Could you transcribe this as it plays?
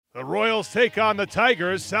The Royals take on the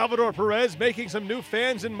Tigers. Salvador Perez making some new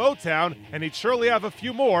fans in Motown, and he'd surely have a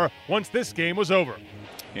few more once this game was over.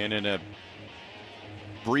 And in a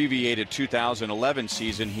abbreviated 2011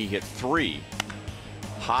 season, he hit 3.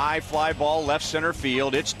 High fly ball left center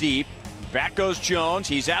field. It's deep. Back goes Jones.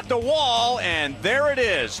 He's at the wall, and there it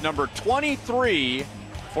is. Number 23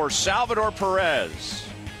 for Salvador Perez.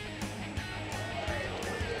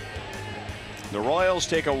 The Royals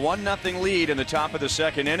take a 1-0 lead in the top of the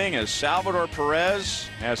second inning as Salvador Perez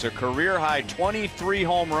has a career-high 23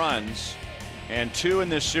 home runs and 2 in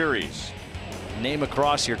this series. Name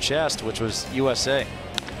across your chest, which was USA.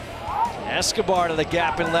 Escobar to the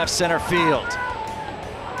gap in left center field.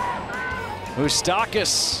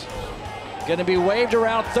 Moustakas going to be waved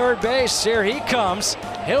around third base. Here he comes.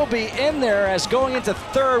 He'll be in there as going into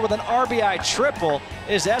third with an RBI triple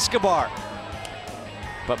is Escobar.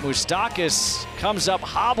 But Moustakas comes up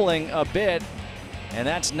hobbling a bit, and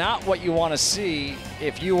that's not what you want to see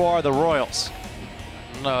if you are the Royals.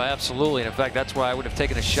 No, absolutely. And in fact, that's why I would have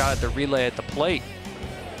taken a shot at the relay at the plate.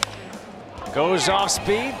 Goes off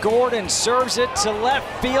speed. Gordon serves it to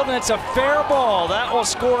left field, and it's a fair ball. That will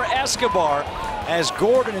score Escobar as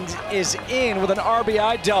Gordon is in with an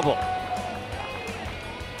RBI double.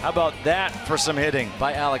 How about that for some hitting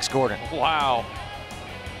by Alex Gordon? Wow.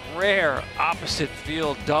 Rare opposite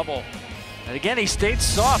field double. And again, he stayed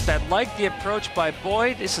soft. I like the approach by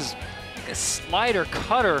Boyd. This is a slider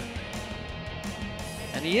cutter.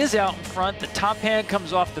 And he is out in front. The top hand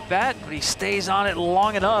comes off the bat, but he stays on it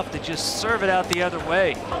long enough to just serve it out the other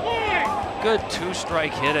way. Good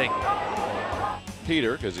 2-strike hitting.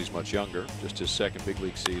 Peter, because he's much younger, just his second big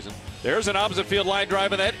league season. There's an opposite field line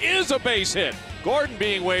drive, and that is a base hit. Gordon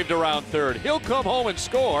being waved around third. He'll come home and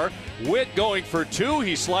score. Whit going for 2.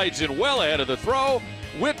 He slides in well ahead of the throw.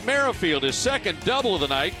 Whit Merrifield, his second double of the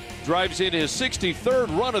night, drives in his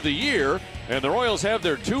 63rd run of the year, and the Royals have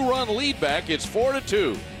their 2-run lead back. It's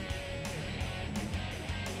 4-2.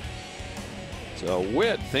 So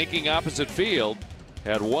Whit, thinking opposite field,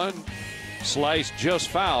 had one slice just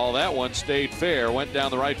foul. That one stayed fair, went down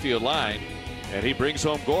the right field line, and he brings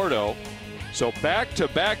home Gordo. So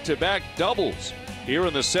back-to-back-to-back doubles here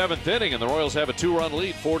in the 7th inning, and the Royals have a 2-run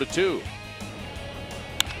lead, 4-2.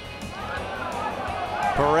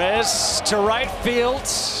 Perez to right field.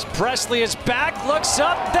 Presley is back, looks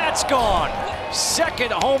up, that's gone.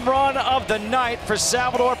 Second home run of the night for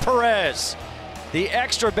Salvador Perez. The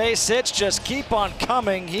extra base hits just keep on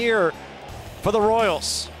coming here for the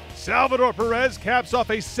Royals. Salvador Perez caps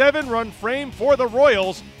off a 7-run frame for the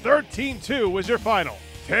Royals. 13-2 was your final.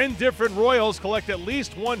 10 different Royals collect at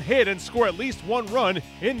least 1 hit and score at least 1 run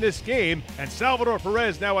in this game, and Salvador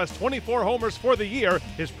Perez now has 24 homers for the year.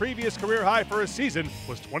 His previous career high for a season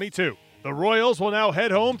was 22. The Royals will now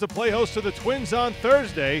head home to play host to the Twins on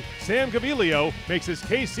Thursday. Sam Gaviglio makes his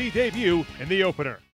KC debut in the opener.